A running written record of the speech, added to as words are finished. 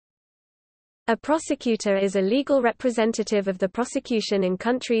A prosecutor is a legal representative of the prosecution in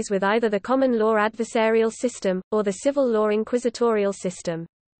countries with either the common law adversarial system, or the civil law inquisitorial system.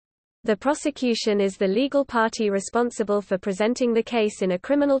 The prosecution is the legal party responsible for presenting the case in a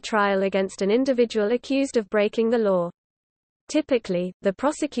criminal trial against an individual accused of breaking the law. Typically, the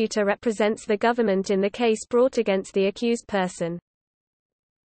prosecutor represents the government in the case brought against the accused person.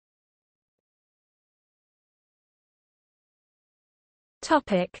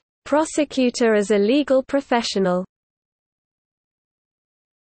 Prosecutor as a legal professional.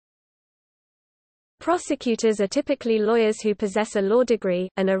 Prosecutors are typically lawyers who possess a law degree,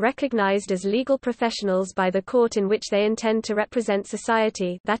 and are recognized as legal professionals by the court in which they intend to represent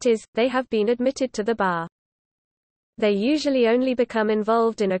society, that is, they have been admitted to the bar. They usually only become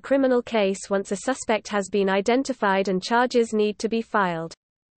involved in a criminal case once a suspect has been identified and charges need to be filed.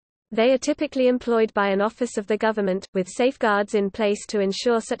 They are typically employed by an office of the government, with safeguards in place to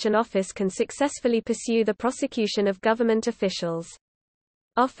ensure such an office can successfully pursue the prosecution of government officials.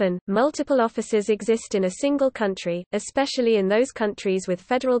 Often, multiple offices exist in a single country, especially in those countries with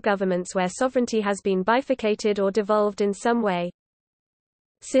federal governments where sovereignty has been bifurcated or devolved in some way.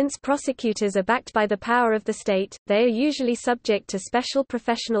 Since prosecutors are backed by the power of the state, they are usually subject to special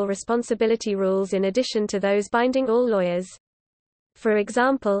professional responsibility rules in addition to those binding all lawyers. For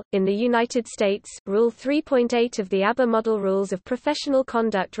example, in the United States, Rule 3.8 of the ABA Model Rules of Professional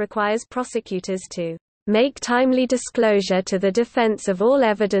Conduct requires prosecutors to make timely disclosure to the defense of all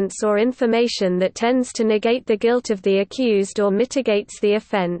evidence or information that tends to negate the guilt of the accused or mitigates the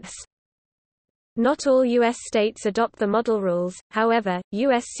offense. Not all U.S. states adopt the model rules, however,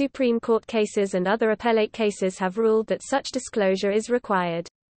 U.S. Supreme Court cases and other appellate cases have ruled that such disclosure is required.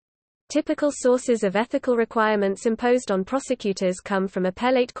 Typical sources of ethical requirements imposed on prosecutors come from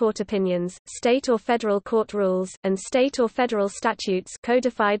appellate court opinions, state or federal court rules, and state or federal statutes,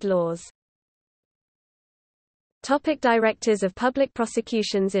 codified laws. Directors of public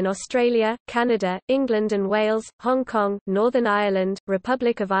prosecutions in Australia, Canada, England and Wales, Hong Kong, Northern Ireland,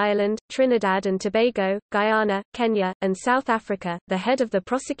 Republic of Ireland, Trinidad and Tobago, Guyana, Kenya, and South Africa. The head of the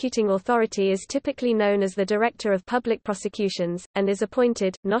prosecuting authority is typically known as the Director of Public Prosecutions, and is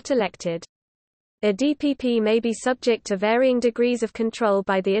appointed, not elected. A DPP may be subject to varying degrees of control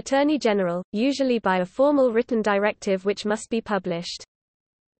by the Attorney General, usually by a formal written directive which must be published.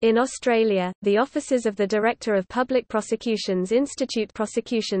 In Australia, the offices of the Director of Public Prosecutions institute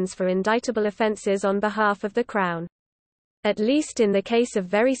prosecutions for indictable offences on behalf of the Crown. At least in the case of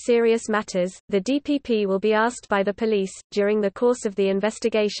very serious matters, the DPP will be asked by the police, during the course of the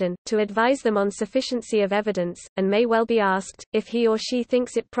investigation, to advise them on sufficiency of evidence, and may well be asked, if he or she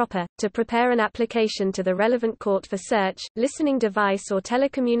thinks it proper, to prepare an application to the relevant court for search, listening device or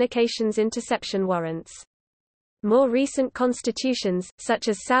telecommunications interception warrants. More recent constitutions, such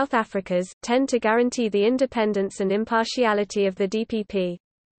as South Africa's, tend to guarantee the independence and impartiality of the DPP.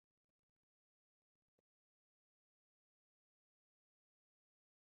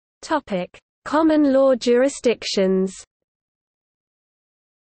 Common law jurisdictions.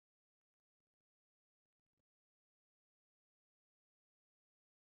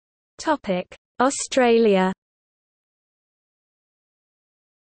 Australia.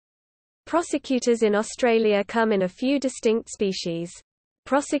 Prosecutors in Australia come in a few distinct species.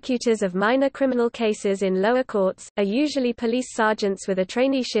 Prosecutors of minor criminal cases in lower courts, are usually police sergeants with a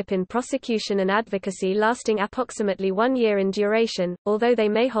traineeship in prosecution and advocacy lasting approximately 1 year in duration, although they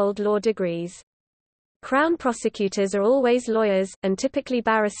may hold law degrees. Crown prosecutors are always lawyers, and typically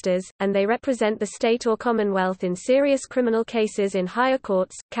barristers, and they represent the state or Commonwealth in serious criminal cases in higher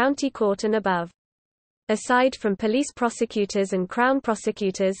courts, county court and above. Aside from police prosecutors and Crown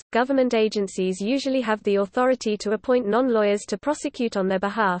prosecutors, government agencies usually have the authority to appoint non-lawyers to prosecute on their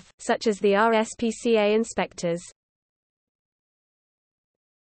behalf, such as the RSPCA inspectors.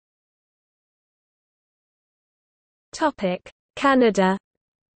 Canada.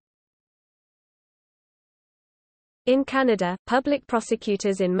 In Canada, public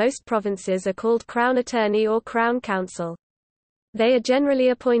prosecutors in most provinces are called Crown Attorney or Crown Counsel. They are generally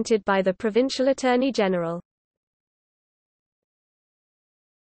appointed by the Provincial Attorney General.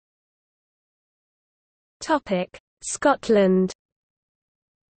 Scotland.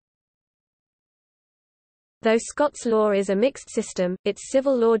 Though Scots law is a mixed system, its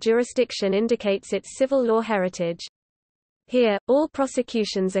civil law jurisdiction indicates its civil law heritage. Here, all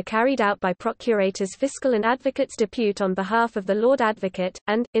prosecutions are carried out by procurators fiscal and advocates depute on behalf of the Lord Advocate,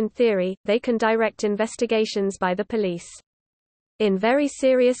 and, in theory, they can direct investigations by the police. In very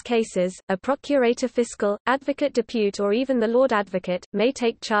serious cases, a procurator fiscal, advocate depute or even the Lord Advocate, may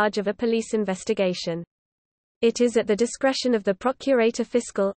take charge of a police investigation. It is at the discretion of the Procurator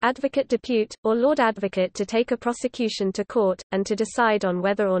Fiscal, Advocate Depute, or Lord Advocate to take a prosecution to court, and to decide on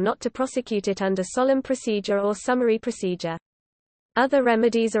whether or not to prosecute it under solemn procedure or summary procedure. Other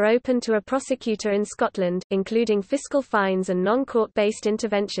remedies are open to a prosecutor in Scotland, including fiscal fines and non-court-based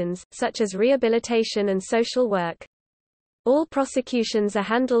interventions, such as rehabilitation and social work. All prosecutions are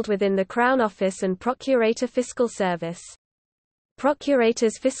handled within the Crown Office and Procurator Fiscal Service.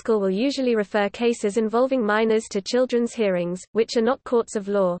 Procurators fiscal will usually refer cases involving minors to children's hearings, which are not courts of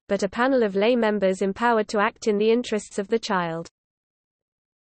law, but a panel of lay members empowered to act in the interests of the child.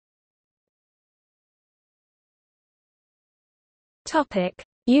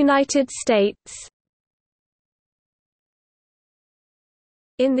 United States.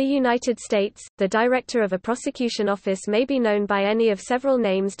 In the United States, the director of a prosecution office may be known by any of several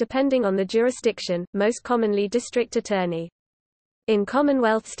names depending on the jurisdiction, most commonly district attorney. In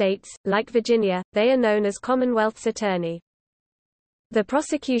Commonwealth states, like Virginia, they are known as Commonwealth's attorney. The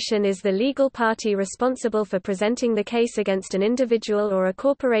prosecution is the legal party responsible for presenting the case against an individual or a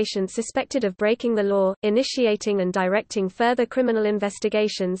corporation suspected of breaking the law, initiating and directing further criminal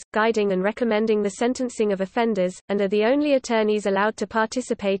investigations, guiding and recommending the sentencing of offenders, and are the only attorneys allowed to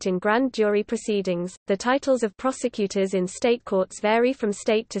participate in grand jury proceedings. The titles of prosecutors in state courts vary from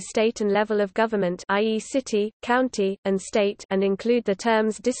state to state and level of government, i.e. city, county, and state, and include the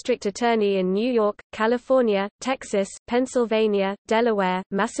terms district attorney in New York, California, Texas, Pennsylvania, Delaware,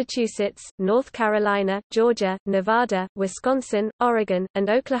 Massachusetts, North Carolina, Georgia, Nevada, Wisconsin, Oregon, and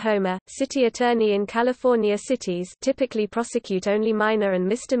Oklahoma. City attorney in California. Cities typically prosecute only minor and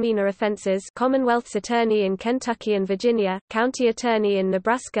misdemeanor offenses. Commonwealth's attorney in Kentucky and Virginia, county attorney in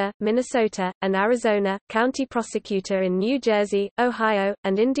Nebraska, Minnesota, and Arizona, county prosecutor in New Jersey, Ohio,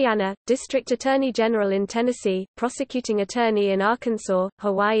 and Indiana, district attorney general in Tennessee, prosecuting attorney in Arkansas,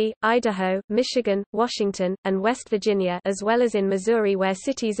 Hawaii, Idaho, Michigan, Washington, and West Virginia, as well as in Missouri, where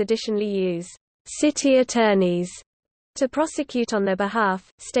cities additionally use city attorneys to prosecute on their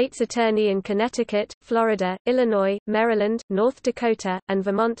behalf. State's attorney in Connecticut, Florida, Illinois, Maryland, North Dakota, and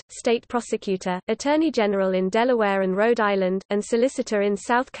Vermont, state prosecutor, attorney general in Delaware and Rhode Island, and solicitor in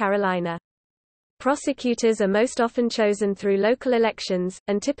South Carolina. Prosecutors are most often chosen through local elections,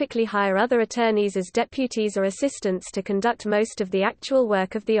 and typically hire other attorneys as deputies or assistants to conduct most of the actual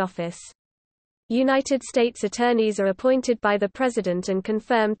work of the office. United States attorneys are appointed by the President and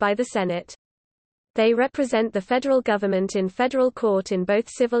confirmed by the Senate. They represent the federal government in federal court in both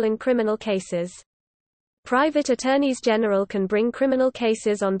civil and criminal cases. Private attorneys general can bring criminal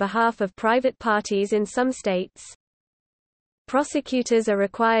cases on behalf of private parties in some states. Prosecutors are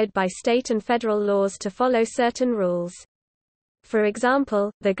required by state and federal laws to follow certain rules. For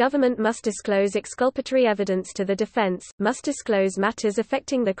example, the government must disclose exculpatory evidence to the defense, must disclose matters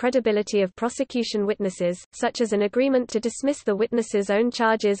affecting the credibility of prosecution witnesses, such as an agreement to dismiss the witness's own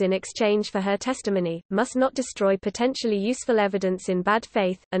charges in exchange for her testimony, must not destroy potentially useful evidence in bad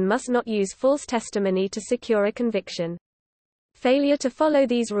faith, and must not use false testimony to secure a conviction. Failure to follow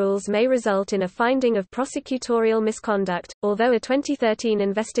these rules may result in a finding of prosecutorial misconduct, although a 2013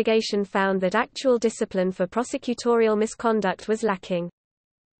 investigation found that actual discipline for prosecutorial misconduct was lacking.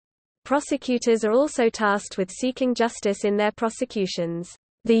 Prosecutors are also tasked with seeking justice in their prosecutions.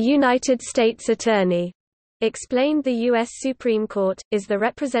 The United States Attorney, explained the U.S. Supreme Court, is the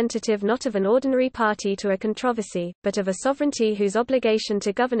representative not of an ordinary party to a controversy, but of a sovereignty whose obligation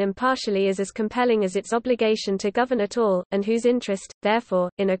to govern impartially is as compelling as its obligation to govern at all, and whose interest, therefore,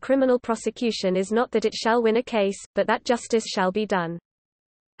 in a criminal prosecution is not that it shall win a case, but that justice shall be done.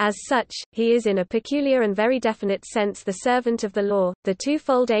 As such, he is in a peculiar and very definite sense the servant of the law, the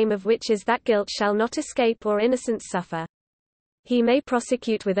twofold aim of which is that guilt shall not escape or innocence suffer. He may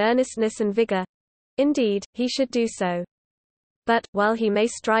prosecute with earnestness and vigor. Indeed, he should do so. But, while he may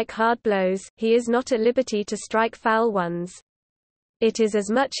strike hard blows, he is not at liberty to strike foul ones. It is as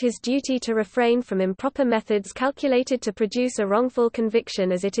much his duty to refrain from improper methods calculated to produce a wrongful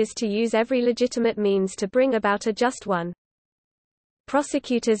conviction as it is to use every legitimate means to bring about a just one.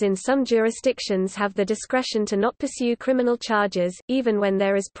 Prosecutors in some jurisdictions have the discretion to not pursue criminal charges, even when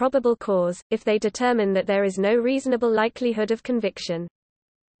there is probable cause, if they determine that there is no reasonable likelihood of conviction.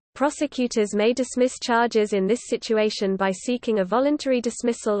 Prosecutors may dismiss charges in this situation by seeking a voluntary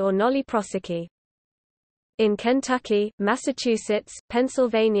dismissal or nolli prosequi. In Kentucky, Massachusetts,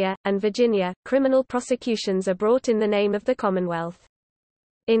 Pennsylvania, and Virginia, criminal prosecutions are brought in the name of the Commonwealth.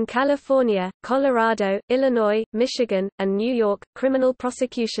 In California, Colorado, Illinois, Michigan, and New York, criminal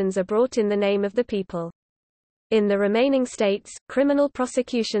prosecutions are brought in the name of the people. In the remaining states, criminal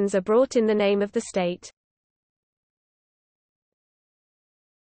prosecutions are brought in the name of the state.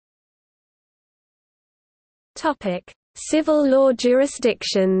 Civil law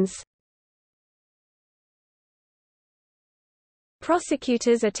jurisdictions.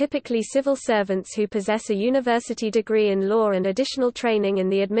 Prosecutors are typically civil servants who possess a university degree in law and additional training in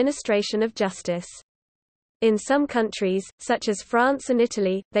the administration of justice. In some countries, such as France and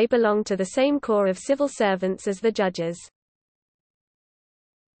Italy, they belong to the same corps of civil servants as the judges.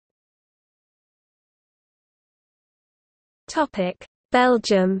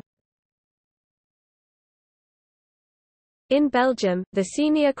 Belgium. In Belgium, the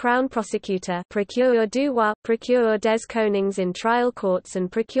senior Crown Prosecutor Procureur du Roi, Procureur des Konings in trial courts and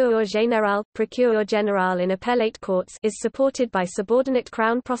Procureur Général, Procureur Général in appellate courts is supported by subordinate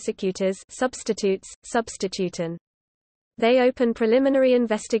Crown Prosecutors substitutes, substituten. They open preliminary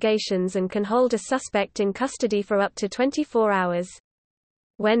investigations and can hold a suspect in custody for up to 24 hours.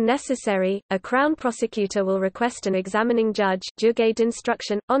 When necessary, a Crown Prosecutor will request an examining judge Juge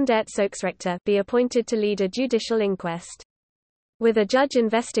d'instruction, onderzoeksrechter be appointed to lead a judicial inquest. With a judge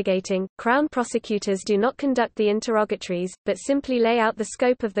investigating, Crown Prosecutors do not conduct the interrogatories, but simply lay out the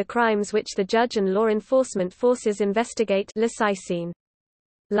scope of the crimes which the judge and law enforcement forces investigate.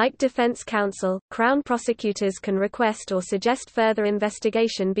 Like defense counsel, Crown Prosecutors can request or suggest further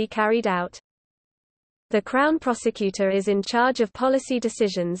investigation be carried out. The Crown Prosecutor is in charge of policy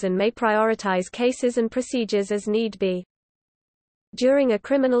decisions and may prioritize cases and procedures as need be. During a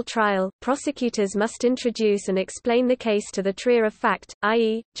criminal trial, prosecutors must introduce and explain the case to the trier of fact,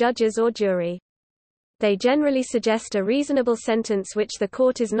 i.e., judges or jury. They generally suggest a reasonable sentence which the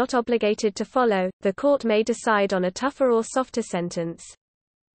court is not obligated to follow. The court may decide on a tougher or softer sentence.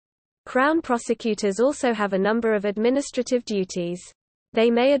 Crown prosecutors also have a number of administrative duties. They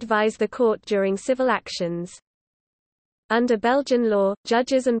may advise the court during civil actions. Under Belgian law,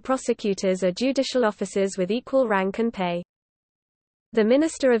 judges and prosecutors are judicial officers with equal rank and pay. The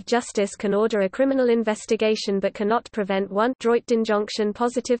Minister of Justice can order a criminal investigation but cannot prevent one Droitdinjonction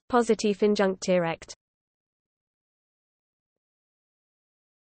positief injunctierecht.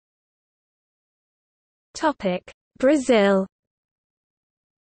 Brazil.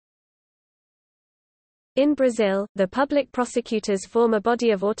 In Brazil, the public prosecutors form a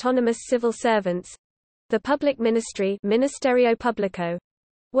body of autonomous civil servants—the public ministry Ministério Público,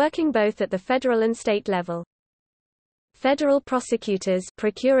 working both at the federal and state level. Federal prosecutors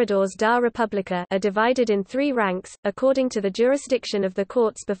Procuradores da República are divided in 3 ranks, according to the jurisdiction of the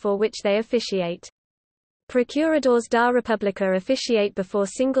courts before which they officiate. Procuradores da República officiate before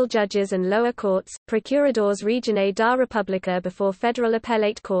single judges and lower courts, Procuradores Regionais da República before federal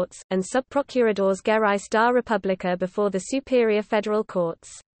appellate courts, and Subprocuradores Gerais da República before the superior federal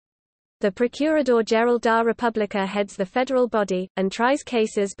courts. The Procurador-Geral da República heads the federal body, and tries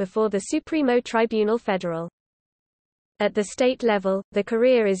cases before the Supremo Tribunal Federal. At the state level, the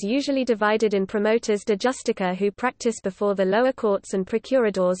career is usually divided in promotores de justicia who practice before the lower courts and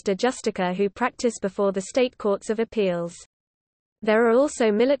procuradores de justicia who practice before the state courts of appeals. There are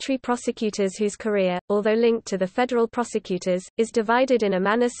also military prosecutors whose career, although linked to the federal prosecutors, is divided in a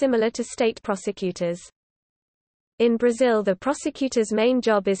manner similar to state prosecutors. In Brazil, the prosecutor's main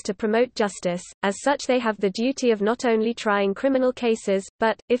job is to promote justice. As such, they have the duty of not only trying criminal cases,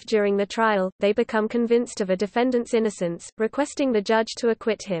 but, if during the trial, they become convinced of a defendant's innocence, requesting the judge to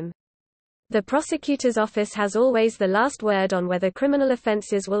acquit him. The prosecutor's office has always the last word on whether criminal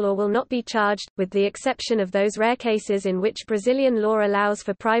offences will or will not be charged, with the exception of those rare cases in which Brazilian law allows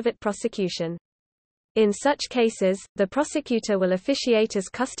for private prosecution. In such cases, the prosecutor will officiate as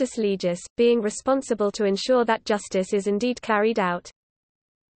custos legis, being responsible to ensure that justice is indeed carried out.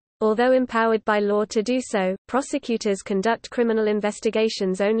 Although empowered by law to do so, prosecutors conduct criminal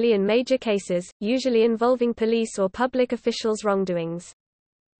investigations only in major cases, usually involving police or public officials' wrongdoings.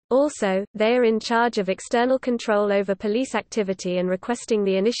 Also, they are in charge of external control over police activity and requesting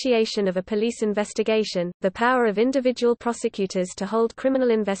the initiation of a police investigation. The power of individual prosecutors to hold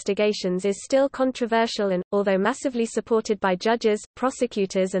criminal investigations is still controversial and, although massively supported by judges,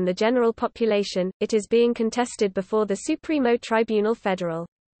 prosecutors and the general population, it is being contested before the Supremo Tribunal Federal.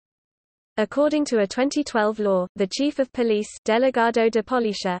 According to a 2012 law, the Chief of Police Delegado de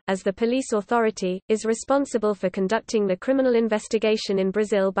Polícia, as the police authority, is responsible for conducting the criminal investigation in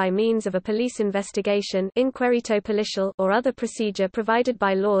Brazil by means of a police investigation inquérito policial or other procedure provided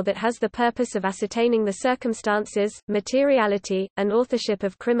by law that has the purpose of ascertaining the circumstances, materiality, and authorship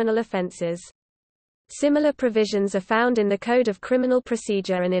of criminal offences. Similar provisions are found in the Code of Criminal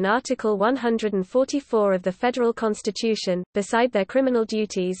Procedure and in Article 144 of the Federal Constitution. Beside their criminal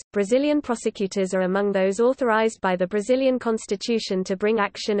duties, Brazilian prosecutors are among those authorized by the Brazilian Constitution to bring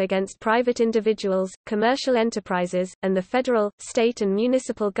action against private individuals, commercial enterprises, and the federal, state and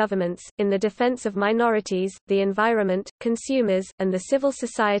municipal governments, in the defense of minorities, the environment, consumers, and the civil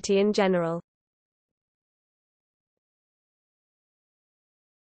society in general.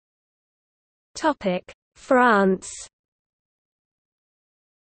 France.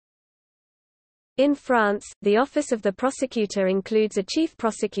 In France, the office of the prosecutor includes a chief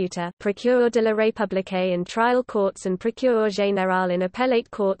prosecutor, procureur de la République in trial courts and procureur général in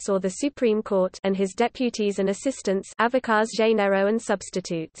appellate courts or the Supreme Court, and his deputies and assistants, avocats généraux and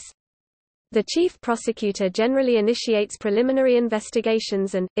substitutes. The chief prosecutor generally initiates preliminary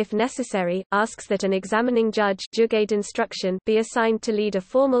investigations and, if necessary, asks that an examining judge juge d'instruction be assigned to lead a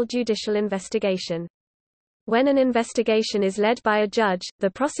formal judicial investigation. When an investigation is led by a judge, the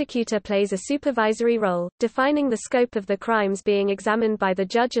prosecutor plays a supervisory role, defining the scope of the crimes being examined by the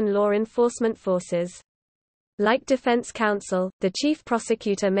judge and law enforcement forces. Like defense counsel, the chief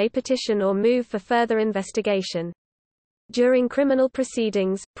prosecutor may petition or move for further investigation. During criminal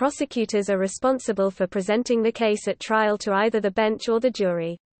proceedings, prosecutors are responsible for presenting the case at trial to either the bench or the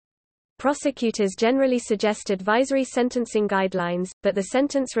jury. Prosecutors generally suggest advisory sentencing guidelines, but the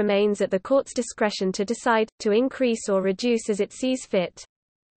sentence remains at the court's discretion to decide, to increase or reduce as it sees fit.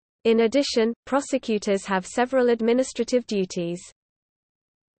 In addition, prosecutors have several administrative duties.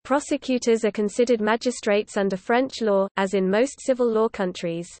 Prosecutors are considered magistrates under French law, as in most civil law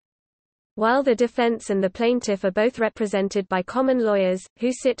countries. While the defense and the plaintiff are both represented by common lawyers,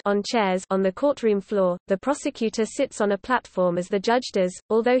 who sit on chairs on the courtroom floor, the prosecutor sits on a platform as the judge does,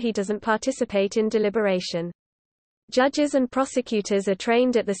 although he doesn't participate in deliberation. Judges and prosecutors are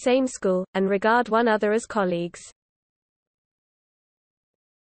trained at the same school, and regard one another as colleagues.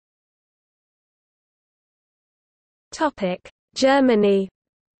 Germany.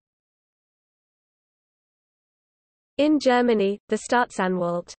 In Germany, the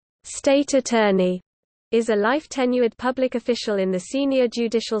Staatsanwalt, State Attorney, is a life-tenured public official in the senior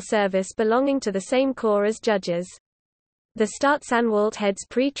judicial service belonging to the same corps as judges. The Staatsanwalt heads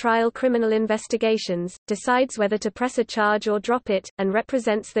pre-trial criminal investigations, decides whether to press a charge or drop it, and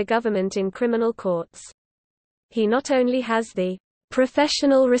represents the government in criminal courts. He not only has the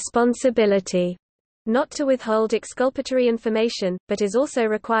professional responsibility not to withhold exculpatory information, but is also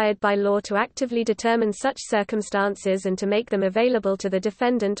required by law to actively determine such circumstances and to make them available to the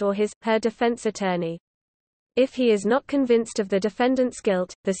defendant or his/her defense attorney. If he is not convinced of the defendant's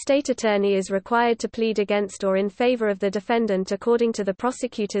guilt, the state attorney is required to plead against or in favor of the defendant according to the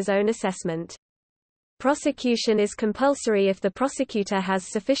prosecutor's own assessment. Prosecution is compulsory if the prosecutor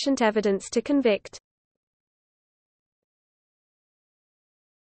has sufficient evidence to convict.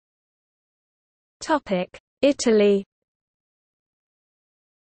 Italy.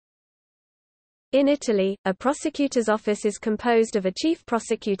 In Italy, a prosecutor's office is composed of a chief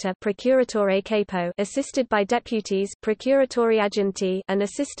prosecutor procuratore capo assisted by deputies procuratori agenti and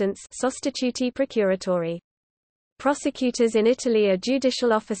assistants sostituti procuratori. Prosecutors in Italy are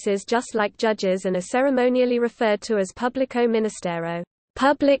judicial officers just like judges and are ceremonially referred to as publico ministero,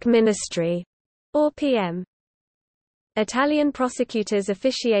 public ministry, or PM. Italian prosecutors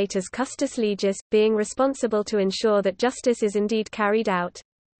officiate as custos legis, being responsible to ensure that justice is indeed carried out.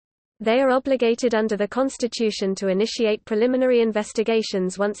 They are obligated under the Constitution to initiate preliminary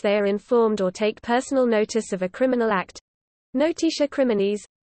investigations once they are informed or take personal notice of a criminal act, notitia criminis,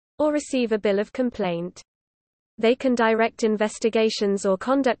 or receive a bill of complaint. They can direct investigations or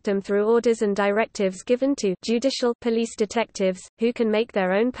conduct them through orders and directives given to judicial police detectives, who can make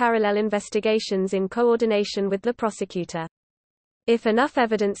their own parallel investigations in coordination with the prosecutor. If enough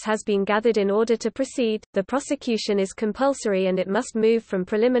evidence has been gathered in order to proceed, the prosecution is compulsory and it must move from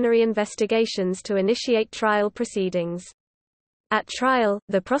preliminary investigations to initiate trial proceedings. At trial,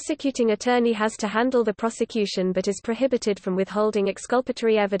 the prosecuting attorney has to handle the prosecution but is prohibited from withholding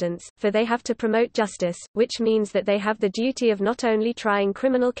exculpatory evidence, for they have to promote justice, which means that they have the duty of not only trying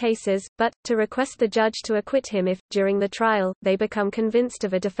criminal cases, but, to request the judge to acquit him if, during the trial, they become convinced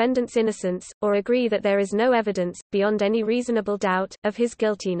of a defendant's innocence, or agree that there is no evidence, beyond any reasonable doubt, of his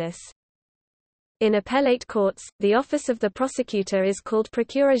guiltiness. In appellate courts, the office of the prosecutor is called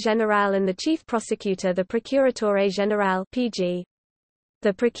procureur général and the chief prosecutor the procuratore général (PG).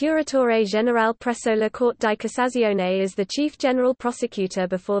 The procuratore général presso la Corte di Cassazione is the chief general prosecutor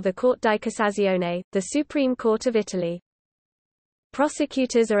before the Corte di Cassazione, the Supreme Court of Italy.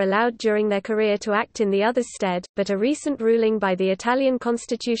 Prosecutors are allowed during their career to act in the other's stead, but a recent ruling by the Italian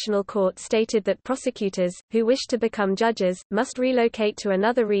Constitutional Court stated that prosecutors, who wish to become judges, must relocate to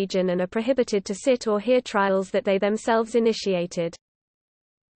another region and are prohibited to sit or hear trials that they themselves initiated.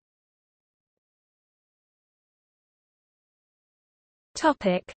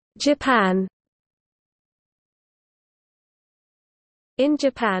 Japan. In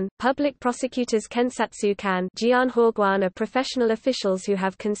Japan, public prosecutors Kensatsu-kan are professional officials who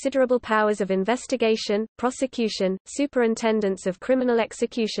have considerable powers of investigation, prosecution, superintendence of criminal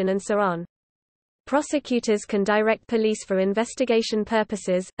execution and so on. Prosecutors can direct police for investigation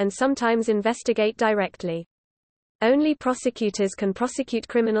purposes, and sometimes investigate directly. Only prosecutors can prosecute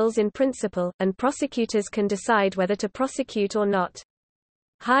criminals in principle, and prosecutors can decide whether to prosecute or not.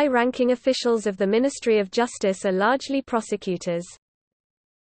 High-ranking officials of the Ministry of Justice are largely prosecutors.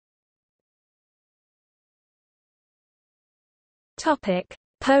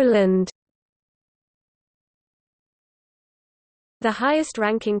 Poland. The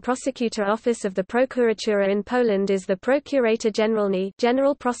highest-ranking prosecutor office of the Prokuratura in Poland is the Prokurator Generalny,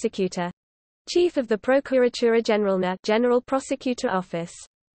 General Prosecutor, Chief of the Prokuratura Generalna, General Prosecutor Office.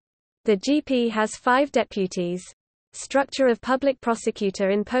 The GP has 5 deputies. Structure of public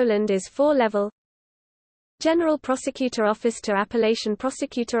prosecutor in Poland is 4-level. General Prosecutor Office to Appellation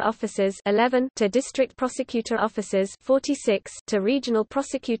Prosecutor Offices 11 to District Prosecutor Offices 46 to Regional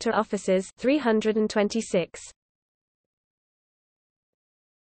Prosecutor Offices 326.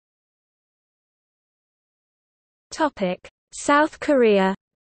 Topic: South Korea.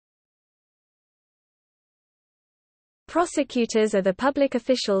 Prosecutors are the public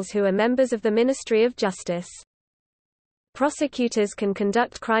officials who are members of the Ministry of Justice. Prosecutors can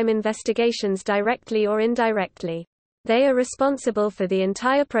conduct crime investigations directly or indirectly. They are responsible for the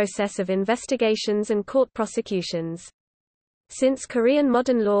entire process of investigations and court prosecutions. Since Korean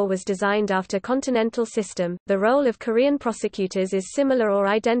modern law was designed after continental system, the role of Korean prosecutors is similar or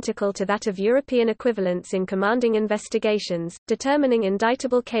identical to that of European equivalents in commanding investigations, determining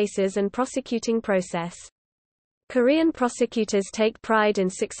indictable cases and prosecuting process. Korean prosecutors take pride in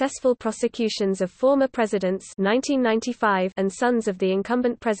successful prosecutions of former presidents 1995 and sons of the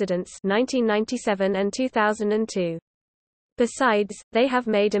incumbent presidents 1997 and 2002. Besides, they have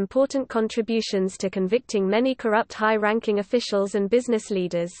made important contributions to convicting many corrupt high-ranking officials and business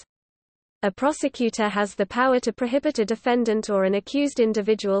leaders. A prosecutor has the power to prohibit a defendant or an accused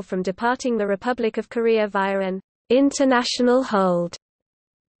individual from departing the Republic of Korea via an international hold.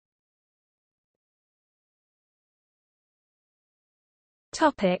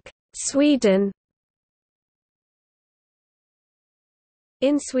 Sweden.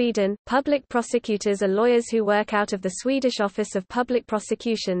 In Sweden, public prosecutors are lawyers who work out of the Swedish Office of Public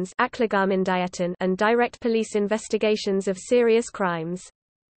Prosecutions and direct police investigations of serious crimes.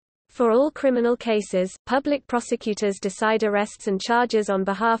 For all criminal cases, public prosecutors decide arrests and charges on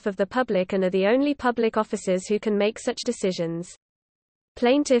behalf of the public and are the only public officers who can make such decisions.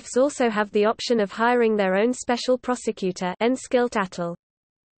 Plaintiffs also have the option of hiring their own special prosecutor.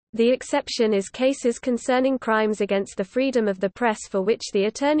 The exception is cases concerning crimes against the freedom of the press for which the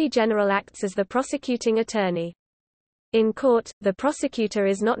Attorney General acts as the prosecuting attorney. In court, the prosecutor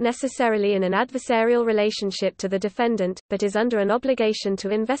is not necessarily in an adversarial relationship to the defendant, but is under an obligation to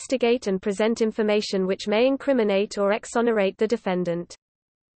investigate and present information which may incriminate or exonerate the defendant.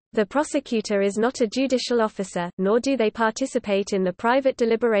 The prosecutor is not a judicial officer, nor do they participate in the private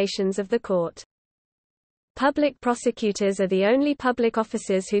deliberations of the court. Public prosecutors are the only public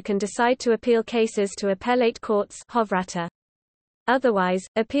officers who can decide to appeal cases to appellate courts hovrätter. Otherwise,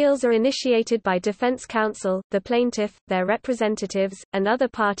 appeals are initiated by defense counsel, the plaintiff, their representatives, and other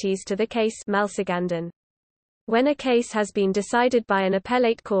parties to the case målsäganden. When a case has been decided by an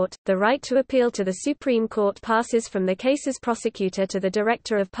appellate court, the right to appeal to the Supreme Court passes from the case's prosecutor to the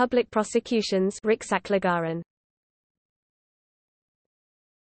Director of Public Prosecutions Riksåklagaren.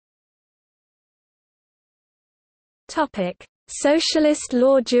 Socialist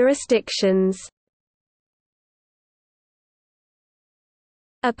law jurisdictions.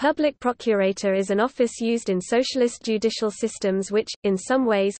 A public procurator is an office used in socialist judicial systems which, in some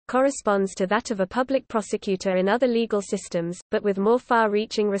ways, corresponds to that of a public prosecutor in other legal systems, but with more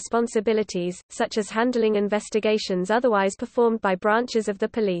far-reaching responsibilities, such as handling investigations otherwise performed by branches of the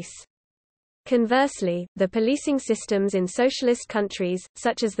police. Conversely, the policing systems in socialist countries,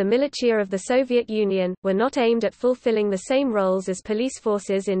 such as the militia of the Soviet Union, were not aimed at fulfilling the same roles as police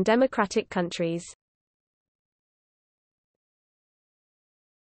forces in democratic countries.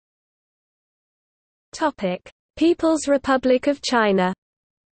 People's Republic of China.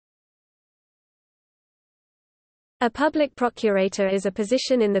 A public procurator is a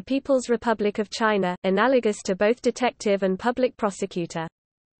position in the People's Republic of China, analogous to both detective and public prosecutor.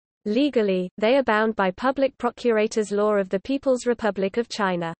 Legally, they are bound by Public Procurators Law of the People's Republic of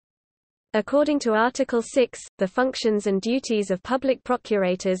China. According to Article 6, the functions and duties of public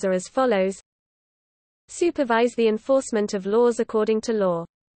procurators are as follows: supervise the enforcement of laws according to law.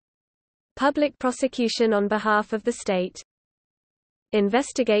 Public prosecution on behalf of the state.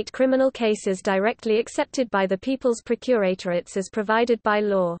 Investigate criminal cases directly accepted by the People's Procuratorate as provided by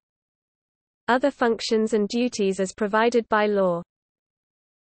law. Other functions and duties as provided by law.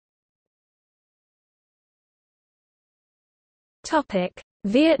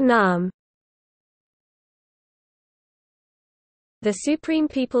 Vietnam. The Supreme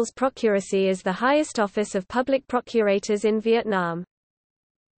People's Procuracy is the highest office of public procurators in Vietnam.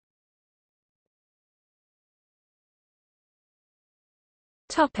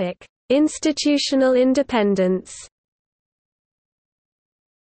 Institutional independence.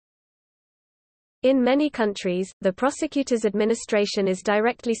 In many countries, the prosecutor's administration is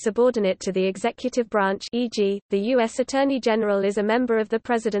directly subordinate to the executive branch, e.g., the U.S. Attorney General is a member of the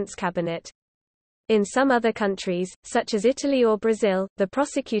President's cabinet. In some other countries, such as Italy or Brazil, the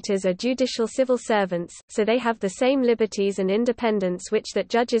prosecutors are judicial civil servants, so they have the same liberties and independence which that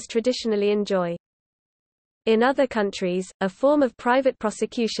judges traditionally enjoy. In other countries, a form of private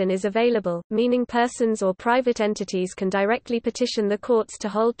prosecution is available, meaning persons or private entities can directly petition the courts to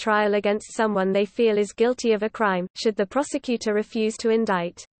hold trial against someone they feel is guilty of a crime, should the prosecutor refuse to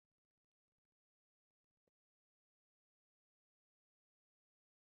indict.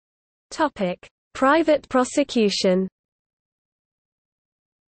 Private prosecution.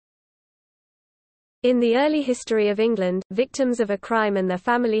 In the early history of England, victims of a crime and their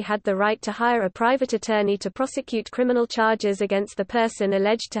family had the right to hire a private attorney to prosecute criminal charges against the person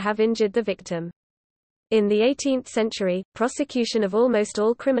alleged to have injured the victim. In the 18th century, prosecution of almost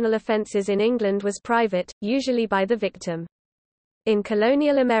all criminal offences in England was private, usually by the victim. In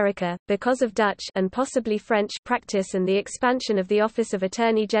colonial America, because of Dutch and possibly French practice and the expansion of the Office of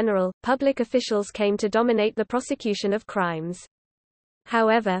Attorney General, public officials came to dominate the prosecution of crimes.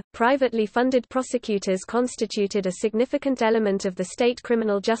 However, privately funded prosecutors constituted a significant element of the state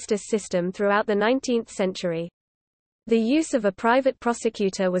criminal justice system throughout the 19th century. The use of a private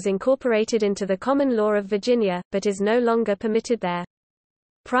prosecutor was incorporated into the common law of Virginia, but is no longer permitted there.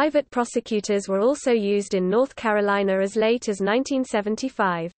 Private prosecutors were also used in North Carolina as late as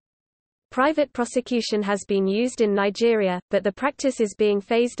 1975. Private prosecution has been used in Nigeria, but the practice is being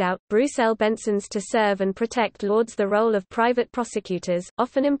phased out. Bruce L. Benson's To Serve and Protect lauds the role of private prosecutors,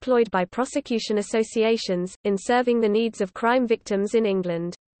 often employed by prosecution associations, in serving the needs of crime victims in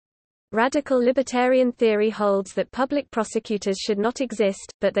England. Radical libertarian theory holds that public prosecutors should not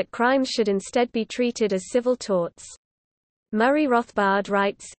exist, but that crimes should instead be treated as civil torts. Murray Rothbard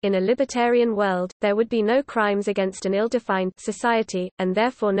writes, in a libertarian world, there would be no crimes against an ill-defined society, and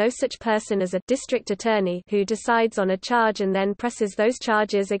therefore no such person as a district attorney who decides on a charge and then presses those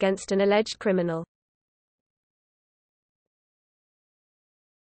charges against an alleged criminal.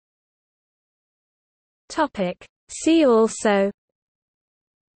 See also: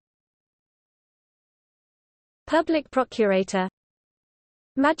 Public procurator,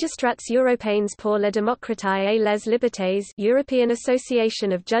 Magistrats européens pour la démocratie et les libertés, European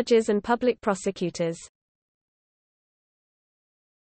Association of Judges and Public Prosecutors.